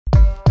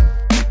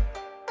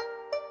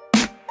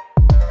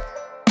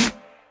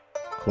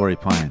Corey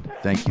Pein,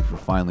 thank you for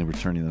finally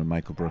returning to the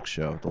Michael Brooks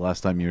Show. The last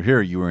time you were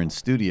here, you were in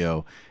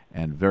studio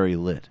and very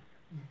lit.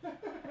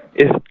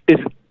 Is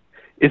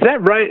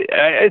that right?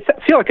 I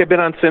feel like I've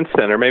been on since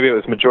then, or maybe it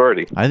was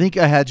majority. I think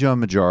I had you on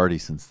majority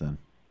since then.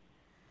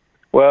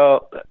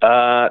 Well,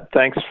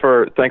 thanks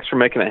for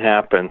making it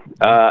happen.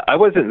 I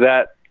wasn't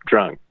that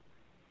drunk.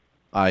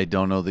 I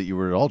don't know that you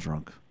were at all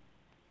drunk.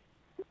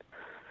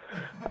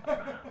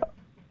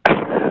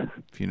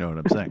 If you know what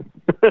I'm saying.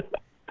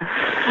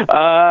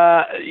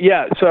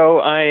 Yeah. So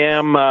I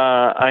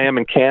am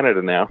in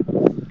Canada now.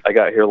 I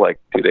got here like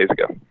 2 days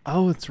ago.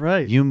 Oh, that's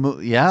right.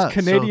 Yeah. It's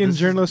Canadian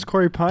journalist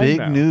Corey Pein. Big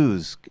now.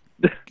 news.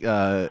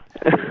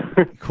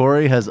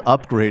 Corey has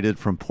upgraded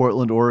from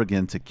Portland,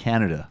 Oregon to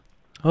Canada.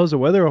 How's the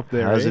weather up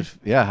there? How's it?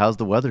 Yeah. How's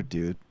the weather,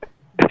 dude?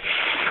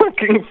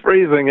 Fucking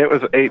freezing. It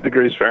was 8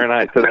 degrees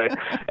Fahrenheit today,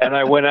 and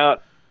I went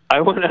out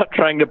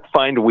trying to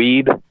find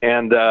weed,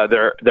 and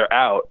they're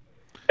out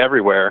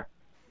everywhere.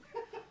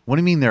 What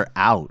do you mean they're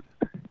out?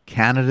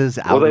 Canada's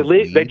out. Well, of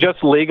weed? they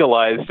just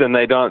legalized, and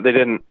they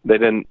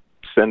didn't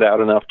send out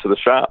enough to the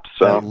shops.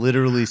 So that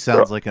literally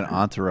sounds like an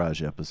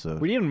Entourage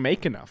episode. We didn't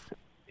make enough.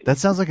 That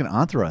sounds like an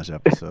Entourage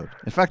episode.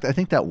 In fact, I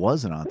think that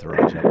was an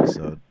Entourage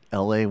episode.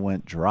 L.A.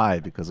 went dry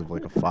because of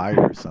like a fire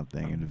or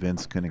something, and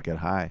Vince couldn't get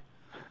high.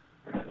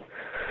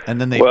 And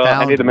then they found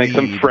I need to make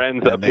some weed,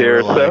 friends and up they here.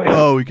 were like, So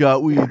oh, we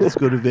got weed. Let's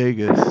go to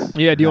Vegas.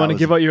 Yeah. Do you want to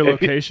give out your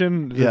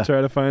location to Yeah.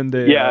 try to find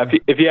a? yeah,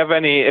 if you have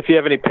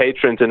any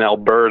patrons in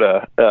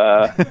Alberta,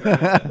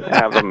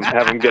 have them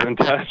get in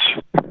touch.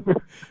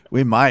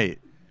 We might.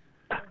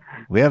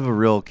 We have a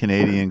real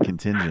Canadian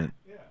contingent.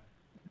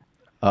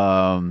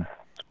 Well,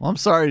 I'm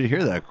sorry to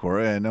hear that,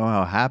 Corey. I know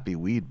how happy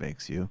weed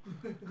makes you.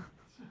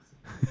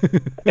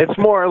 It's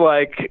more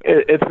like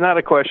it's not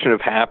a question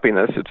of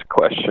happiness; it's a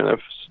question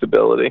of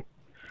stability.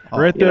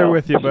 Right there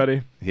with you,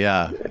 buddy.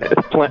 Yeah.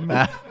 It's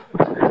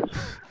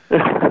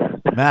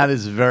Matt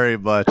is very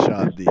much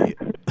on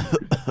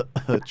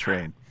the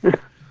train.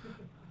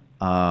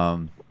 I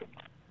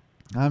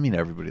mean,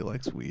 everybody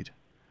likes weed.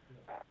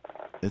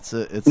 It's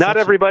not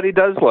everybody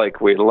does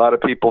like weed. A lot of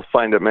people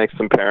find it makes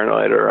them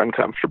paranoid or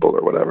uncomfortable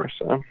or whatever.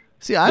 So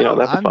see, I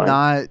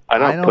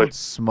don't push.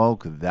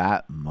 smoke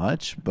that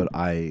much, but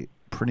I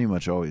pretty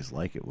much always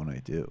like it when I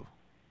do.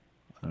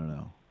 I don't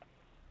know.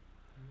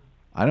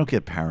 I don't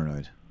get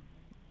paranoid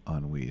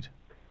on weed.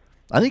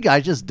 I think I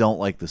just don't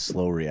like the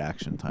slow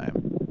reaction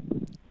time,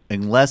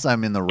 unless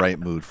I'm in the right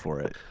mood for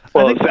it.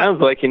 Well, it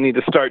sounds like you need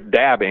to start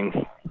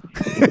dabbing.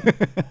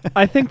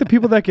 I think the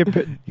people that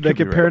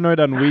get paranoid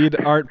on weed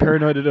aren't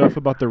paranoid enough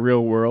about the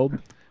real world.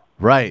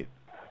 Right.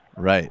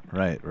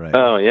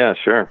 Oh yeah,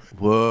 sure.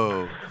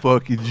 Whoa,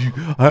 fucking you!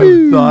 I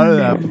haven't thought of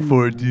that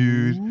before,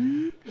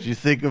 dude. Did you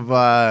think of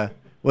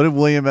what did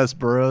William S.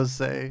 Burroughs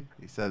say?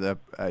 He said that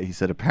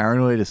a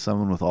paranoid is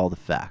someone with all the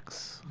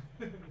facts.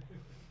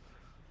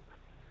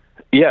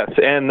 Yes,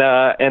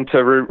 and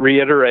to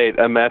reiterate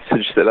a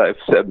message that I've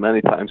said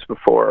many times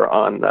before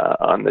on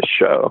this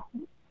show,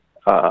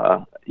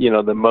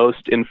 the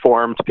most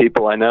informed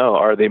people I know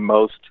are the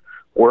most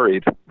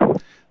worried.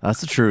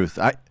 That's the truth.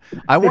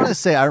 I want to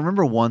say I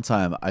remember one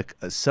time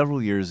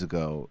several years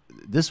ago.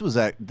 This was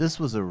a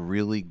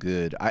really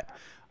good.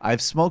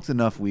 I've smoked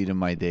enough weed in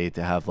my day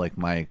to have like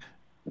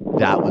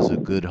that was a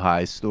good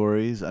high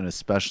stories, and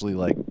especially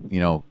like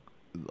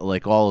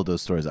all of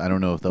those stories. I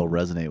don't know if they'll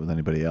resonate with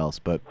anybody else,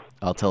 but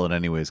I'll tell it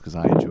anyways because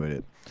I enjoyed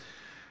it.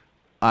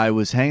 I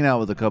was hanging out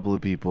with a couple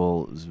of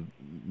people. It was a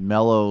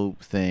mellow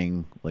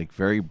thing, like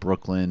very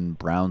Brooklyn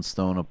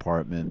brownstone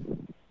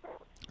apartment.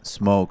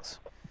 Smoked.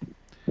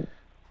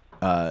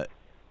 I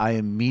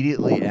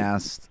immediately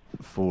asked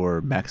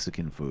for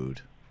Mexican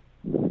food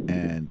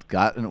and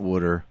got an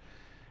order.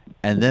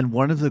 And then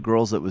one of the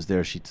girls that was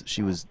there,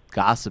 she was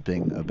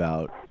gossiping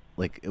about,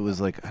 like, it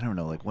was like, I don't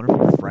know, like one of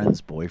her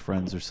friends'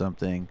 boyfriends or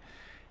something.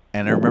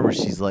 And I remember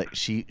she's like,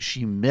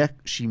 she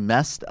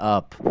messed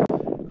up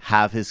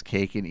have his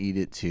cake and eat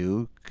it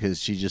too, because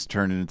she just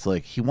turned it into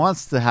like, he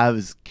wants to have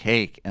his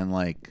cake and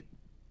like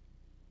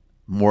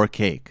more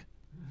cake.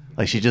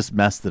 Like she just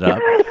messed it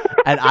up.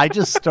 And I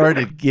just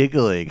started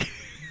giggling,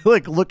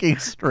 like looking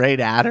straight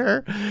at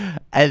her.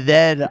 And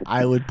then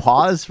I would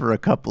pause for a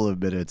couple of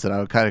minutes and I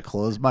would kind of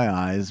close my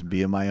eyes and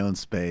be in my own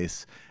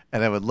space.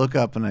 And I would look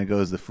up and I go,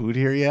 is the food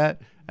here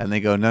yet? And they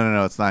go,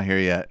 no, it's not here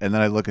yet. And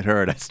then I look at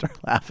her and I start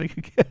laughing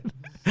again.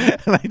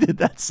 And I did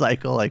that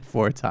cycle like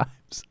 4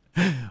 times,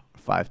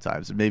 5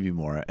 times, maybe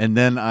more. And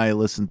then I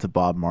listened to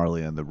Bob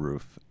Marley on the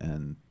roof,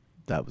 and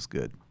that was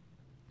good.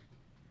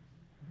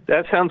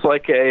 That sounds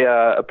like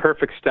a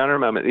perfect stunner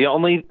moment. The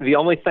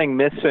only thing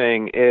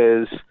missing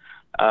is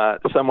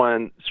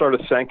someone sort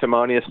of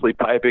sanctimoniously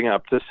piping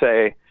up to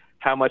say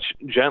how much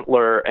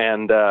gentler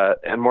and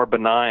more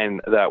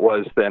benign that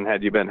was than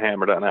had you been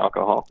hammered on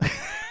alcohol.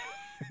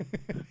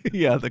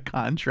 Yeah, the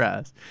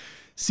contrast.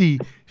 See,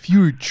 if you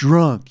were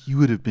drunk, you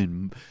would have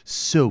been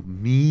so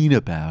mean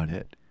about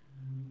it.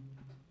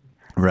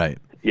 Right.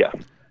 Yeah.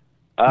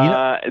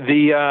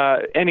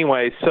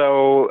 Anyway,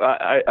 so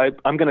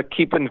I'm going to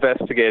keep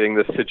investigating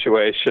this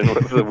situation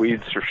with the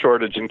weed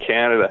shortage in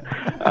Canada.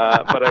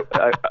 But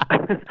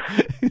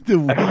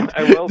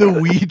the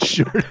weed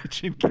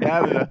shortage in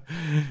Canada.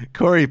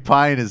 Corey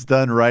Pein is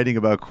done writing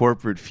about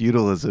corporate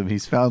feudalism.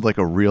 He's found like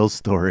a real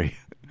story.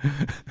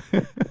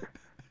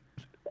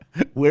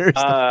 Where's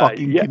the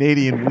fucking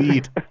Canadian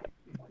weed?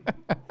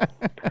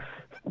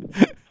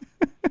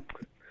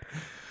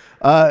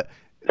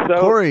 So,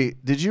 Corey,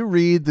 did you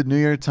read the New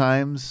York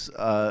Times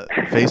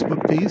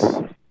Facebook piece?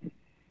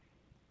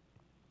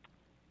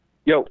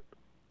 Yo.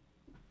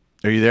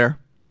 Are you there?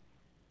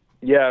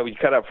 Yeah, we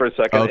cut out for a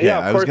second. Okay,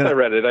 yeah, of course I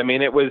read it. I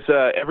mean, it was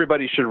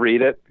everybody should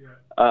read it.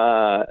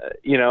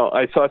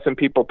 I saw some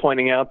people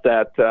pointing out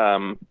that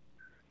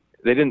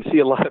they didn't see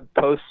a lot of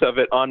posts of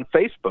it on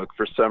Facebook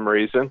for some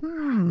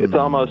reason. It's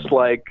almost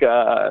like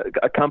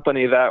a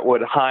company that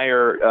would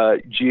hire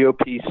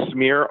GOP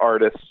smear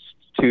artists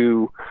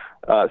to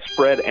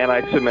spread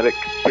anti-Semitic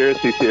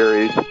conspiracy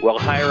theories while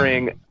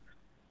hiring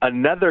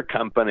another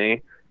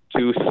company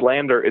to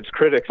slander its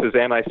critics as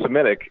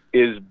anti-Semitic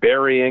is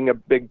burying a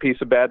big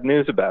piece of bad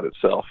news about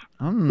itself.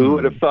 Who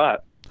would have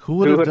thought? Who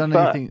would have done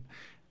anything?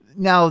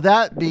 Now,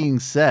 that being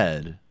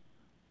said,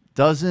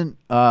 doesn't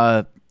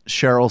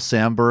Sheryl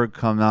Sandberg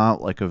come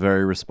out like a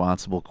very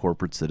responsible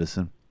corporate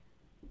citizen?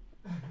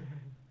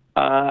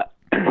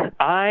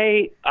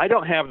 I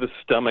don't have the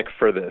stomach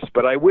for this,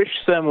 but I wish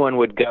someone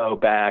would go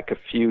back a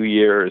few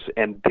years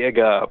and dig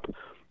up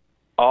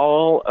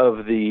all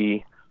of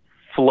the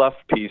fluff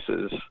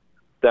pieces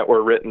that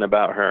were written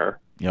about her.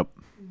 Yep.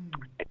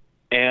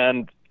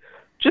 And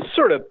just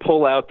sort of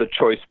pull out the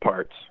choice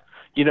parts.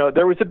 You know,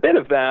 there was a bit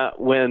of that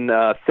when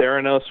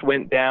Theranos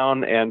went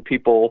down and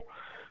people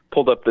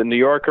pulled up the New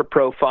Yorker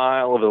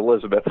profile of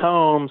Elizabeth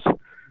Holmes.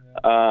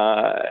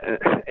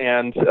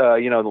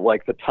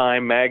 Like the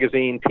Time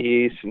magazine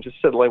piece, and just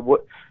said, like,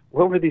 what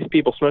were these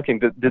people smoking?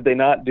 Did they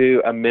not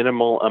do a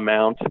minimal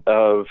amount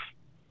of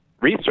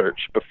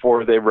research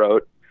before they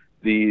wrote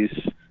these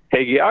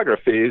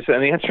hagiographies?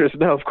 And the answer is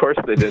no, of course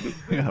they didn't.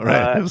 Yeah,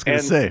 right. I was going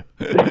to say.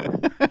 Of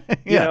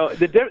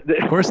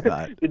course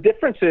not. The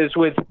difference is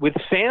with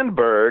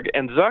Sandberg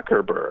and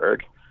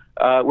Zuckerberg,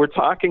 we're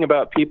talking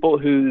about people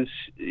whose,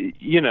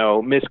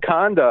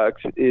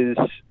 misconduct is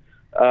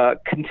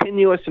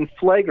continuous and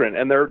flagrant,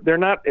 and they're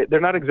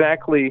not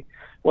exactly,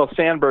 well,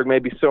 Sandberg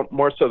maybe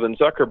more so than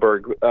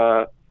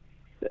Zuckerberg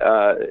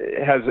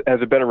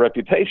has a better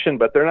reputation,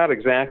 but they're not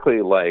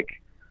exactly like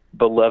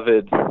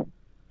beloved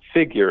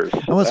figures.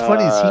 And what's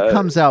funny is he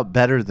comes out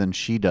better than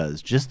she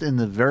does, just in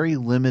the very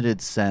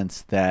limited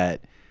sense that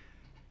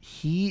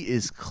he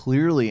is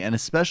clearly, and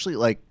especially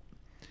like,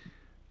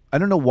 I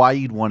don't know why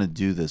you'd want to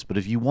do this, but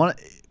if you want,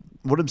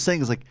 what I'm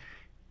saying is like,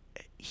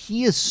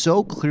 he is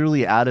so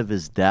clearly out of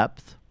his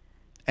depth,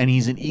 and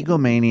he's an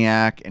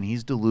egomaniac, and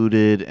he's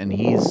deluded, and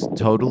he's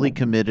totally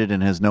committed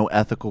and has no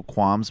ethical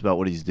qualms about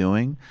what he's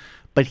doing.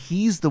 But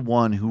he's the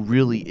one who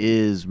really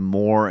is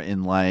more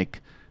in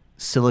like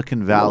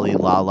Silicon Valley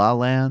La La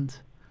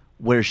Land,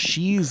 where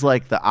she's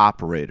like the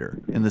operator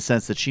in the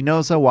sense that she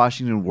knows how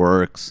Washington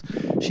works.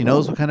 She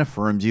knows what kind of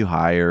firms you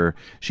hire.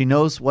 She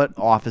knows what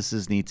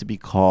offices need to be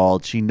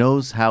called. She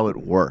knows how it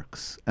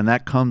works. And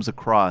that comes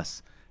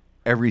across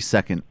every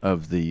second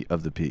of the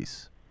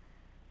piece.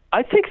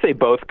 I think they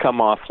both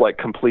come off like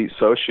complete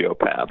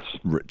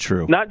sociopaths.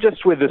 True. Not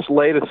just with this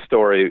latest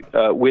story,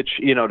 which,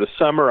 to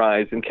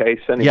summarize in case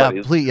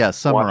anybody's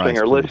watching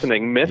or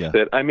listening missed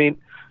it. I mean,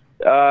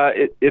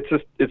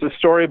 it's a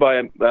story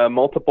by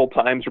multiple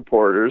Times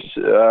reporters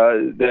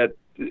that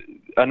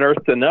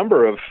unearthed a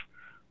number of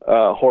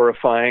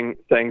horrifying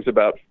things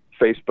about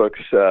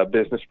Facebook's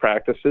business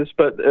practices,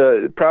 but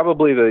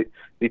probably the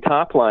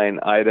top line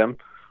item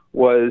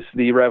was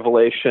the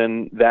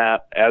revelation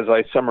that, as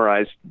I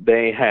summarized,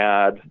 they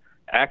had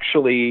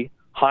actually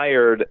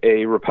hired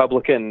a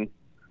Republican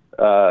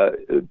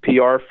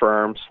PR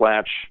firm /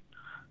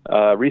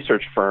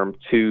 research firm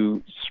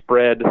to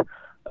spread,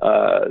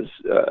 to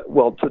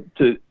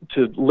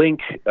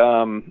link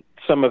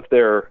some of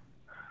their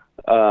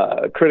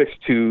critics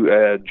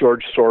to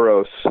George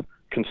Soros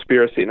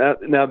conspiracy.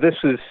 Now this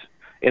is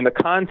in the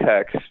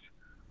context,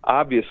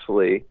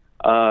 obviously,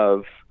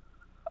 of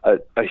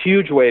a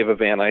huge wave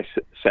of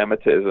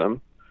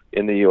anti-Semitism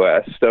in the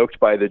U.S., stoked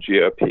by the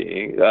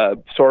GOP.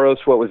 Soros,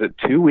 what was it,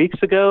 2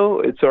 weeks ago?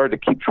 It's hard to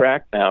keep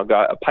track now,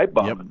 got a pipe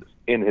bomb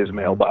in his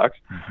mailbox.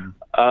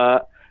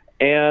 And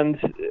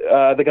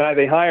the guy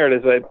they hired,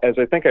 as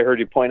I think I heard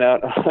you point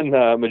out on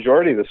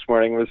Majority this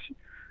morning, was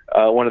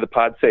one of the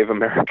Pod Save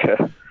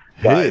America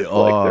guys.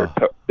 Hey,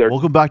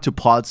 welcome back to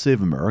Pod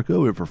Save America.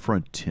 We have our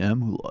friend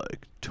Tim, who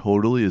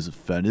totally is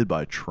offended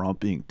by Trump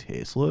being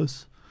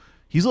tasteless.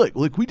 He's like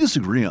we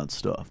disagree on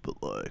stuff, but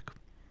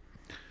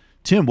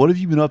Tim, what have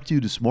you been up to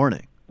this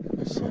morning?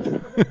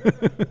 Well,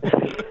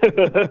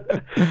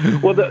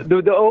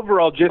 the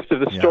overall gist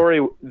of the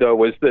story, though,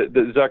 was that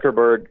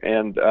Zuckerberg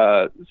and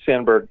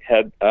Sandberg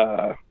had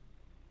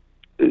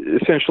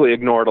essentially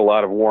ignored a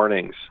lot of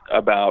warnings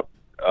about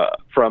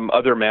from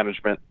other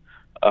management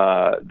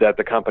that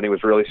the company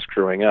was really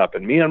screwing up.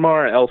 In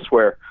Myanmar and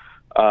elsewhere,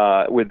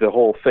 with the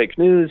whole fake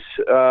news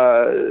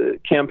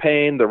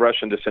campaign, the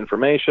Russian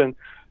disinformation,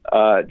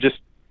 just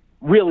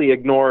really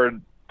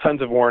ignored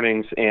tons of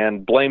warnings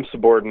and blamed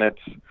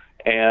subordinates.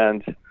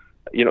 And,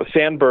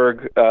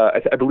 Sandberg,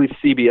 I believe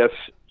CBS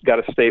got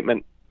a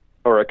statement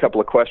or a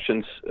couple of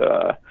questions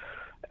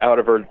out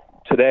of her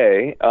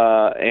today,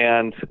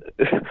 and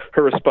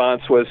her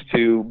response was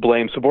to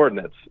blame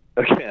subordinates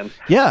again.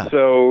 Yeah.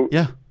 So,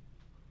 yeah.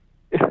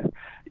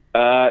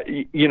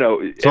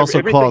 It's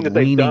also called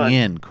leaning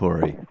in,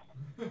 Corey.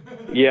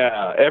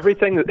 Yeah,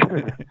 everything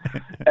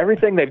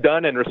they've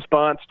done in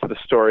response to the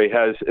story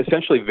has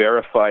essentially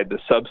verified the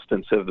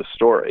substance of the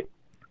story.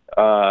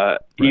 Right.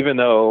 Even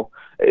though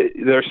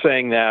they're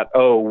saying that,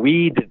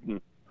 we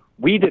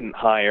didn't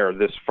hire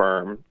this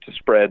firm to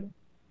spread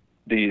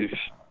these,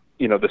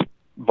 this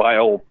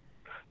vile,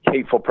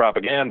 hateful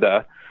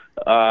propaganda.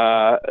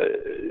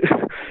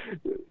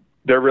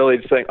 They're really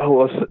saying,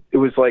 it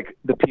was like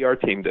the PR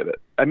team did it.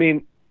 I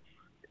mean,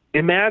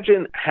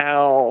 imagine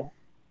how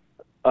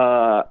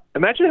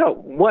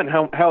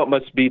it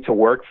must be to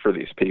work for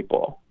these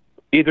people,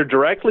 either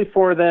directly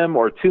for them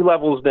or 2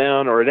 levels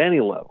down or at any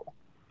level,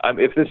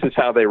 if this is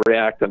how they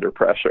react under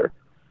pressure.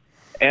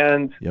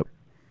 And, yep.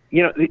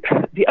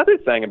 The other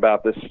thing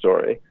about this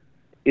story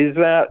is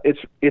that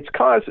it's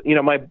caused,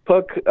 my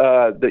book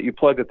that you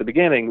plugged at the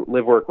beginning,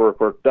 Live, Work, Work,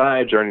 Work,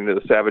 Die, Journey into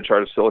the Savage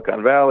Heart of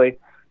Silicon Valley,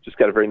 just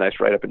got a very nice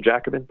write-up in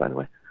Jacobin, by the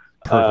way.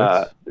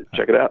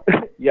 Check it out.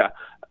 Yeah.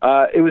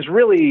 It was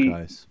really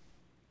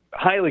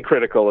highly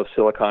critical of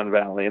Silicon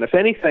Valley. And if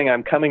anything,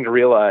 I'm coming to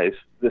realize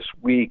this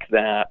week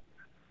that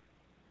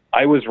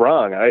I was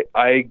wrong.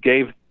 I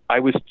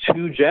was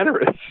too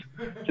generous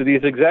to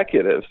these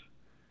executives,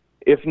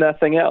 if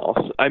nothing else.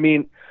 I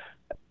mean,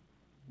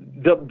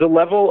 the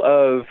level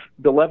of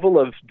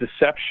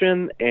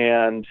deception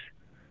and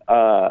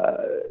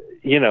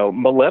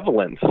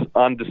malevolence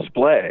on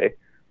display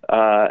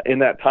in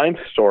that Times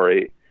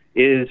story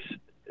is,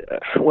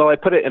 I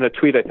put it in a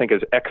tweet, I think,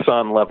 as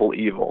Exxon level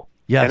evil.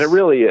 Yes. And it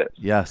really is.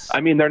 Yes.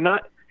 I mean,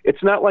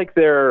 it's not like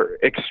they're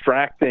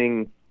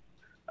extracting,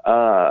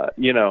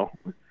 fossil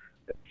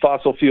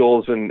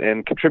fuels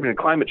and contributing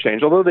to climate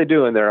change, although they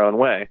do in their own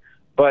way.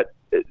 But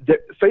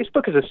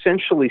Facebook is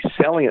essentially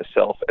selling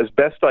itself, as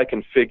best I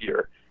can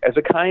figure, as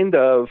a kind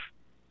of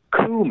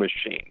coup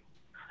machine.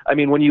 I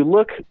mean, when you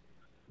look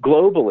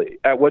globally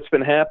at what's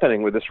been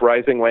happening with this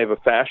rising wave of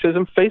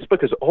fascism,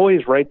 Facebook is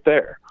always right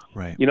there.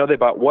 Right. They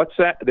bought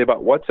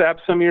WhatsApp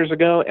some years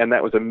ago, and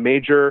that was a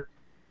major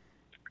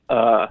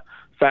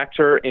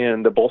factor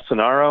in the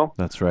Bolsonaro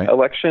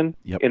election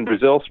in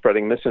Brazil,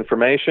 spreading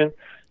misinformation.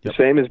 The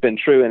same has been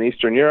true in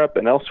Eastern Europe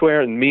and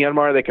elsewhere. In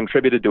Myanmar, they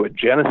contributed to a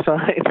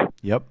genocide.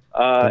 Yep.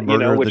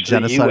 The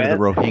genocide of the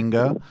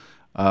Rohingya,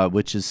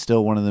 which is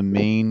still one of the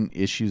main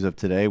issues of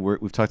today.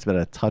 We've talked about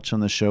it a touch on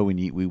the show.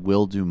 We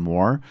will do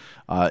more.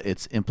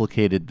 It's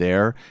implicated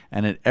there.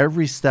 And at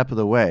every step of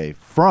the way,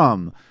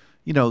 from,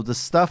 the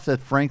stuff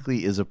that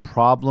frankly is a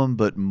problem,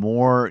 but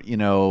more,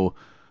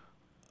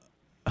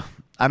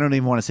 I don't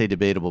even want to say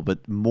debatable,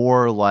 but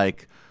more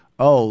like,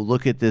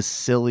 look at this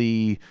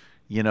silly,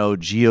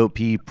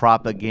 GOP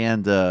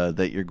propaganda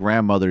that your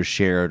grandmother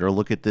shared, or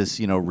look at this,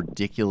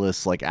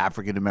 ridiculous, like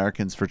African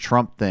Americans for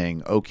Trump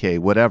thing. Okay,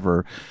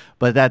 whatever.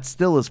 But that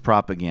still is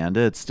propaganda.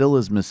 It still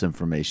is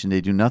misinformation.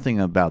 They do nothing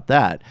about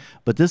that.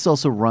 But this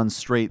also runs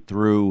straight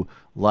through,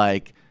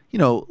 like,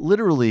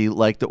 literally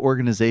like the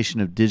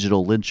organization of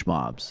digital lynch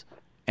mobs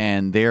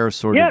and their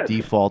sort of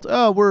default,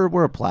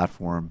 we're a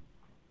platform.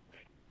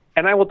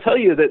 And I will tell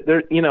you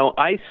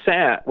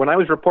that when I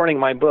was reporting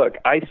my book,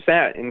 I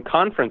sat in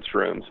conference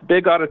rooms,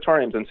 big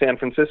auditoriums in San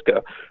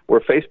Francisco, where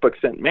Facebook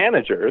sent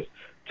managers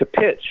to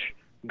pitch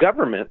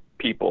government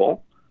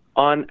people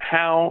on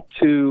how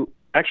to,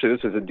 actually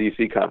this was a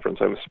DC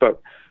conference I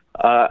spoke,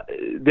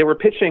 they were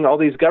pitching all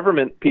these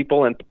government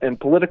people and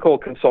political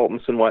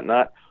consultants and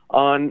whatnot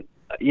on,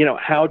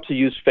 how to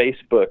use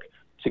Facebook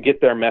to get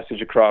their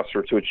message across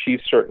or to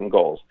achieve certain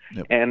goals.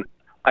 Yep. And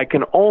I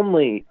can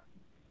only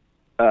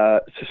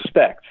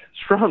suspect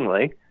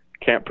strongly,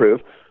 can't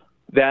prove,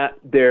 that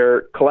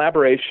their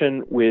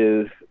collaboration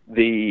with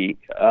the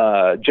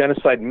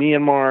genocide in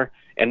Myanmar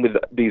and with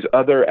these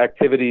other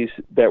activities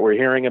that we're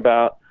hearing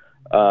about,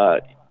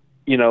 a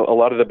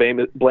lot of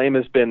the blame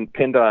has been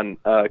pinned on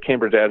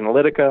Cambridge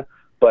Analytica,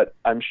 but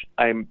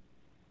I'm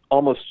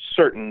almost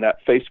certain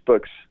that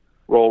Facebook's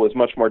role was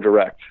much more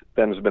direct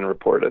than has been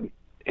reported.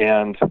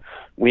 And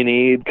we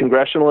need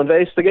congressional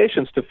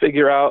investigations to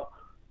figure out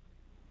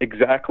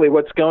exactly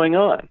what's going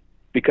on,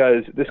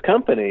 because this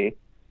company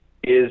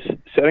is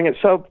setting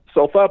itself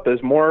up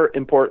as more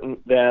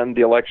important than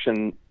the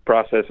election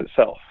process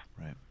itself,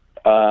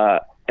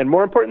 and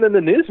more important than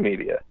the news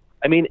media.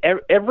 I mean,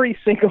 every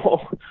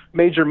single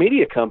major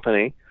media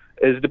company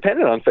is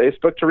dependent on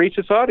Facebook to reach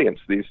its audience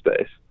these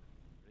days.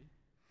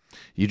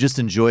 You just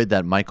enjoyed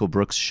that Michael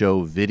Brooks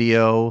Show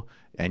video,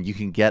 and you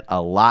can get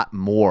a lot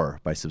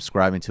more by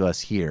subscribing to us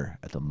here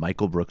at the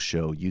Michael Brooks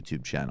Show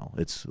YouTube channel.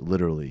 It's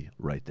literally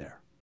right there.